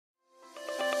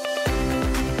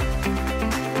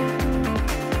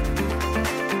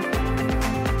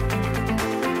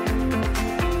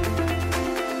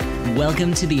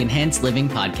Welcome to the Enhanced Living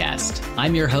Podcast.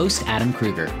 I'm your host, Adam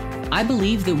Kruger. I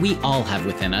believe that we all have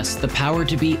within us the power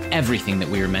to be everything that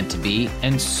we are meant to be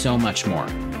and so much more.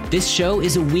 This show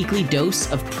is a weekly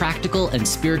dose of practical and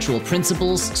spiritual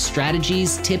principles,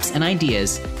 strategies, tips, and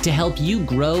ideas to help you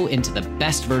grow into the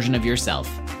best version of yourself.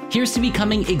 Here's to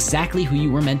becoming exactly who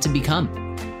you were meant to become.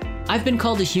 I've been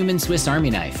called a human Swiss Army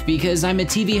knife because I'm a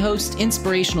TV host,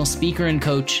 inspirational speaker and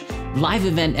coach, live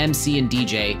event MC and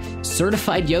DJ,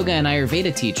 certified yoga and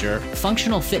Ayurveda teacher,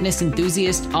 functional fitness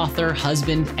enthusiast, author,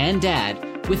 husband, and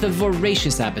dad with a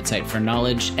voracious appetite for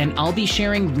knowledge, and I'll be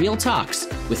sharing real talks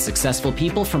with successful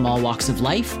people from all walks of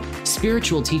life,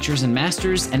 spiritual teachers and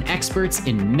masters, and experts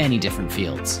in many different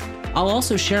fields. I'll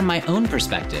also share my own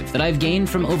perspective that I've gained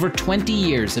from over 20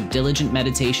 years of diligent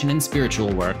meditation and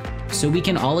spiritual work so we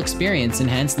can all experience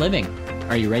enhanced living.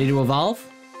 Are you ready to evolve?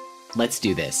 Let's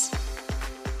do this.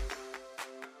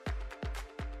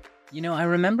 You know, I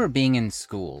remember being in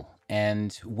school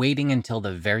and waiting until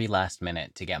the very last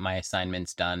minute to get my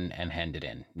assignments done and handed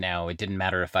in. Now, it didn't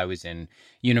matter if I was in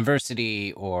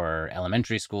university or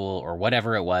elementary school or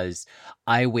whatever it was.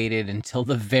 I waited until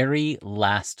the very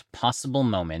last possible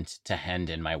moment to hand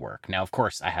in my work. Now, of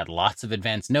course, I had lots of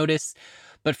advance notice,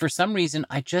 but for some reason,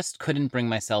 I just couldn't bring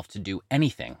myself to do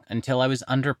anything until I was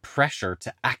under pressure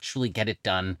to actually get it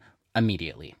done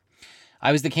immediately.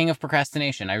 I was the king of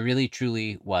procrastination. I really,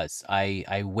 truly was.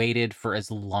 I waited for as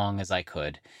long as I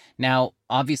could. Now,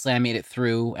 obviously, I made it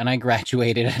through and I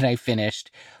graduated and I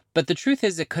finished. But the truth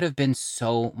is, it could have been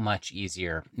so much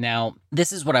easier. Now,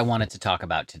 this is what I wanted to talk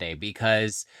about today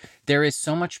because there is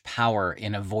so much power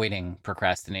in avoiding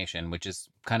procrastination, which is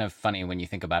kind of funny when you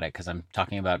think about it because I'm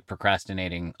talking about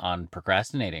procrastinating on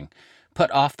procrastinating. Put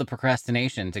off the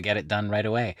procrastination to get it done right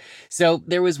away. So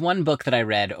there was one book that I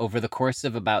read over the course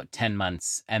of about 10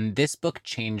 months, and this book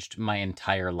changed my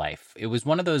entire life. It was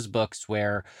one of those books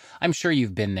where I'm sure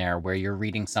you've been there, where you're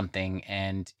reading something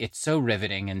and it's so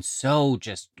riveting and so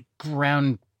just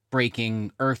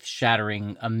groundbreaking,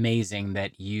 earth-shattering, amazing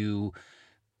that you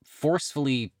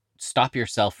forcefully stop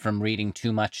yourself from reading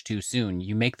too much too soon.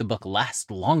 You make the book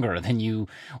last longer than you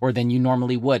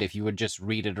normally would if you would just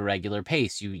read at a regular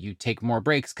pace. You take more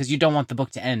breaks because you don't want the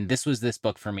book to end. This was this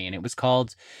book for me, and it was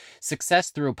called Success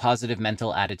Through a Positive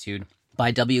Mental Attitude by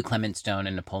W. Clement Stone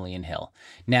and Napoleon Hill.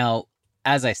 Now,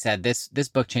 as I said, this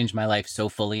book changed my life so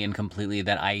fully and completely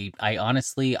that I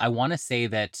honestly want to say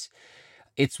that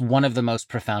it's one of the most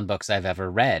profound books I've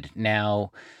ever read.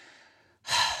 Now,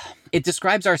 it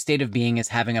describes our state of being as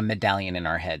having a medallion in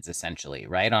our heads, essentially,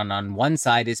 right? On one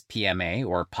side is PMA,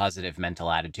 or positive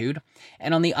mental attitude,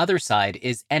 and on the other side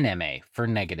is NMA, for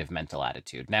negative mental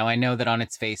attitude. Now, I know that on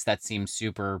its face that seems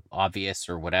super obvious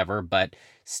or whatever, but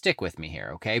stick with me here,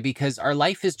 okay? Because our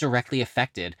life is directly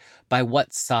affected by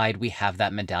what side we have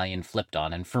that medallion flipped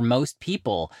on. And for most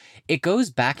people, it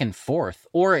goes back and forth,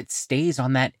 or it stays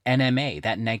on that NMA,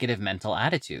 that negative mental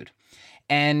attitude.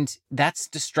 And that's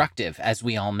destructive, as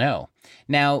we all know.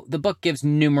 Now, the book gives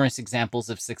numerous examples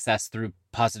of success through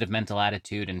positive mental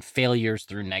attitude and failures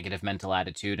through negative mental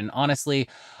attitude. And honestly,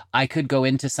 I could go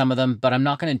into some of them, but I'm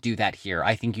not going to do that here.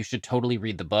 I think you should totally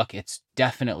read the book. It's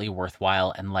definitely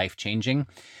worthwhile and life-changing.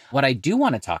 What I do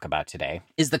want to talk about today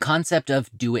is the concept of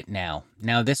do it now.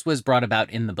 Now, this was brought about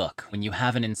in the book. When you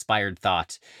have an inspired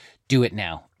thought, do it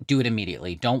now. Do it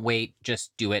immediately. Don't wait.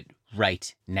 Just do it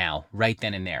right now, right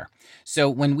then and there. So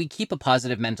when we keep a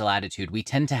positive mental attitude, we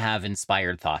tend to have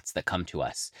inspired thoughts that come to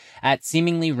us at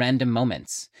seemingly random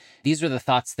moments. These are the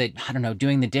thoughts that, I don't know,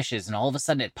 doing the dishes, and all of a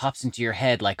sudden it pops into your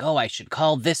head like, oh, I should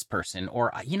call this person,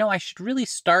 or, you know, I should really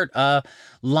start a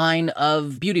line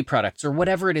of beauty products, or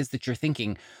whatever it is that you're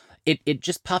thinking. It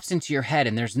just pops into your head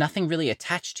and there's nothing really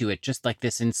attached to it, just like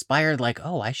this inspired, like,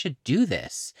 oh, I should do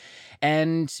this.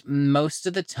 And most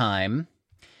of the time,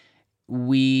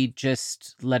 we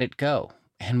just let it go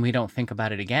and we don't think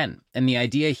about it again. And the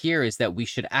idea here is that we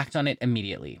should act on it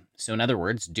immediately. So in other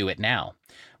words, do it now.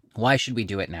 Why should we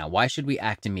do it now? Why should we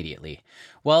act immediately?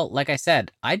 Well, like I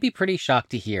said, I'd be pretty shocked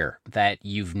to hear that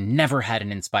you've never had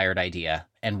an inspired idea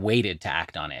and waited to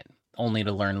act on it, only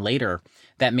to learn later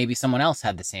that maybe someone else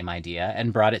had the same idea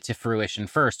and brought it to fruition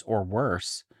first, or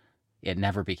worse, it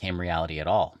never became reality at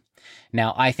all.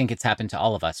 Now, I think it's happened to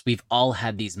all of us. We've all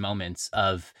had these moments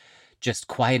of just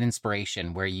quiet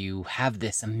inspiration where you have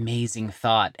this amazing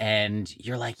thought and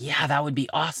you're like, yeah, that would be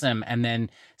awesome. And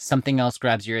then something else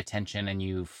grabs your attention and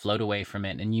you float away from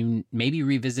it and you maybe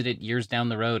revisit it years down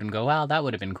the road and go, wow, that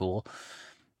would have been cool.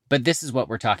 But this is what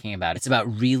we're talking about. It's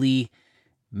about really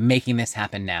making this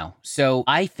happen now. So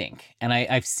I think, and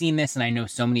I've seen this and I know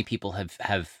so many people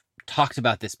have talked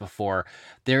about this before.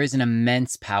 There is an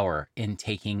immense power in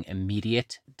taking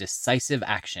immediate, decisive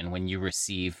action when you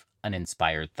receive an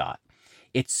inspired thought.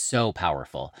 It's so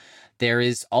powerful. There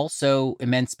is also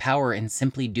immense power in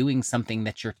simply doing something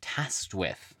that you're tasked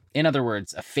with. In other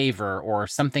words, a favor or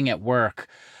something at work,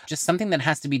 just something that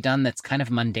has to be done that's kind of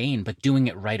mundane, but doing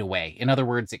it right away. In other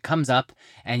words, it comes up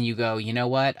and you go, you know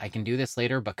what? I can do this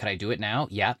later, but could I do it now?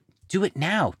 Yeah. Do it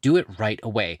now. Do it right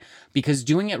away, because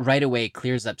doing it right away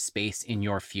clears up space in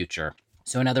your future.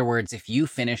 So in other words, if you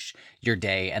finish your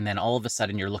day and then all of a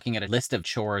sudden you're looking at a list of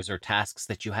chores or tasks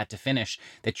that you had to finish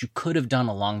that you could have done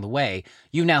along the way,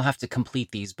 you now have to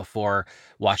complete these before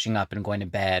washing up and going to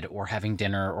bed or having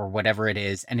dinner or whatever it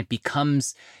is. And it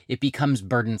becomes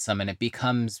burdensome and it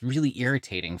becomes really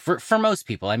irritating for most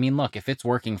people. I mean, look, if it's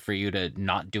working for you to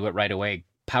not do it right away,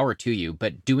 power to you,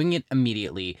 but doing it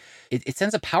immediately, it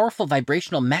sends a powerful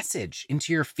vibrational message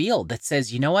into your field that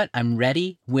says, you know what, I'm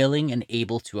ready, willing, and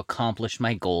able to accomplish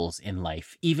my goals in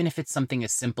life, even if it's something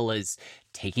as simple as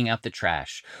taking out the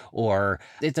trash, or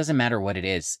it doesn't matter what it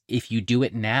is. If you do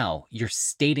it now, you're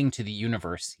stating to the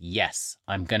universe, yes,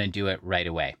 I'm going to do it right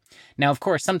away. Now, of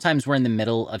course, sometimes we're in the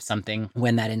middle of something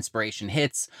when that inspiration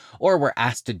hits, or we're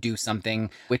asked to do something,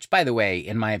 which, by the way,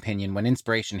 in my opinion, when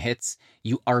inspiration hits,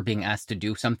 you are being asked to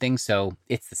do something, so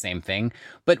it's the same thing.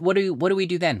 But what do we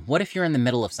do then? What if you're in the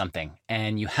middle of something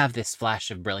and you have this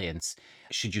flash of brilliance?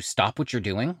 Should you stop what you're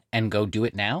doing and go do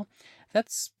it now?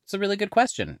 That's a really good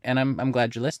question, and I'm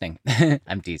glad you're listening.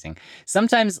 I'm teasing.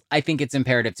 Sometimes I think it's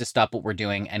imperative to stop what we're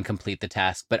doing and complete the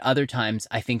task, but other times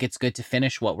I think it's good to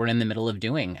finish what we're in the middle of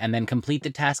doing and then complete the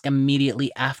task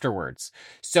immediately afterwards.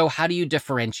 So how do you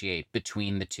differentiate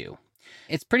between the two?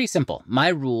 It's pretty simple. My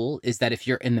rule is that if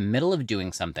you're in the middle of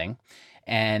doing something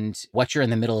and what you're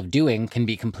in the middle of doing can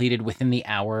be completed within the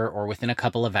hour or within a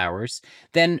couple of hours,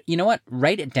 then you know what?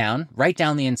 Write it down. Write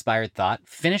down the inspired thought.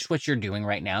 Finish what you're doing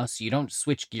right now so you don't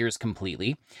switch gears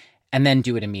completely, and then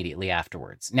do it immediately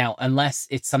afterwards. Now, unless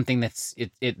it's something that's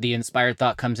the inspired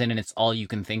thought comes in and it's all you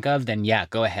can think of, then yeah,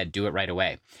 go ahead, do it right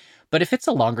away. But if it's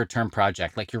a longer term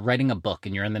project, like you're writing a book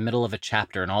and you're in the middle of a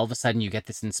chapter and all of a sudden you get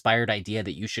this inspired idea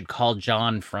that you should call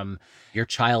John from your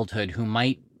childhood who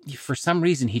might, for some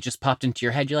reason, he just popped into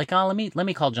your head. You're like, oh, let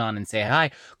me call John and say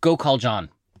hi. Go call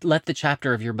John. Let the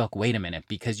chapter of your book wait a minute,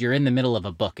 because you're in the middle of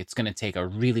a book. It's going to take a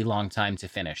really long time to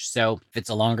finish. So if it's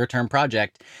a longer term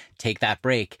project, take that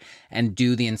break and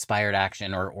do the inspired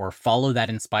action or follow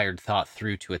that inspired thought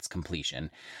through to its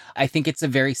completion. I think it's a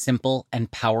very simple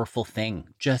and powerful thing.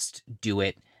 Just do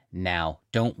it now.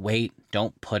 Don't wait.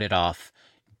 Don't put it off.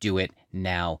 Do it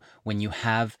now. When you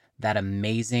have that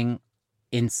amazing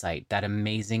insight, that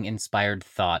amazing inspired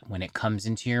thought, when it comes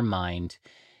into your mind,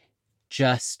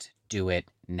 just do it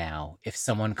now. If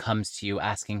someone comes to you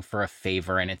asking for a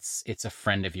favor and it's a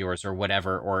friend of yours or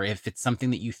whatever, or if it's something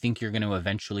that you think you're going to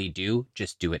eventually do,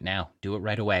 just do it now. Do it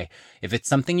right away. If it's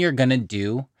something you're going to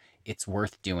do, it's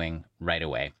worth doing right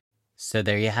away. So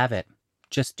there you have it.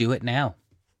 Just do it now.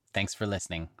 Thanks for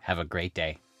listening. Have a great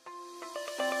day.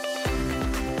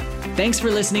 Thanks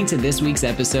for listening to this week's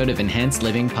episode of Enhanced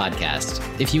Living Podcast.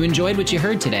 If you enjoyed what you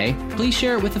heard today, please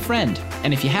share it with a friend.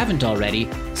 And if you haven't already,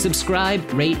 subscribe,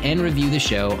 rate, and review the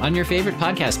show on your favorite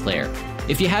podcast player.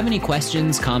 If you have any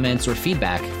questions, comments, or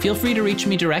feedback, feel free to reach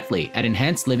me directly at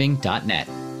enhancedliving.net.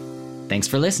 Thanks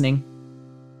for listening.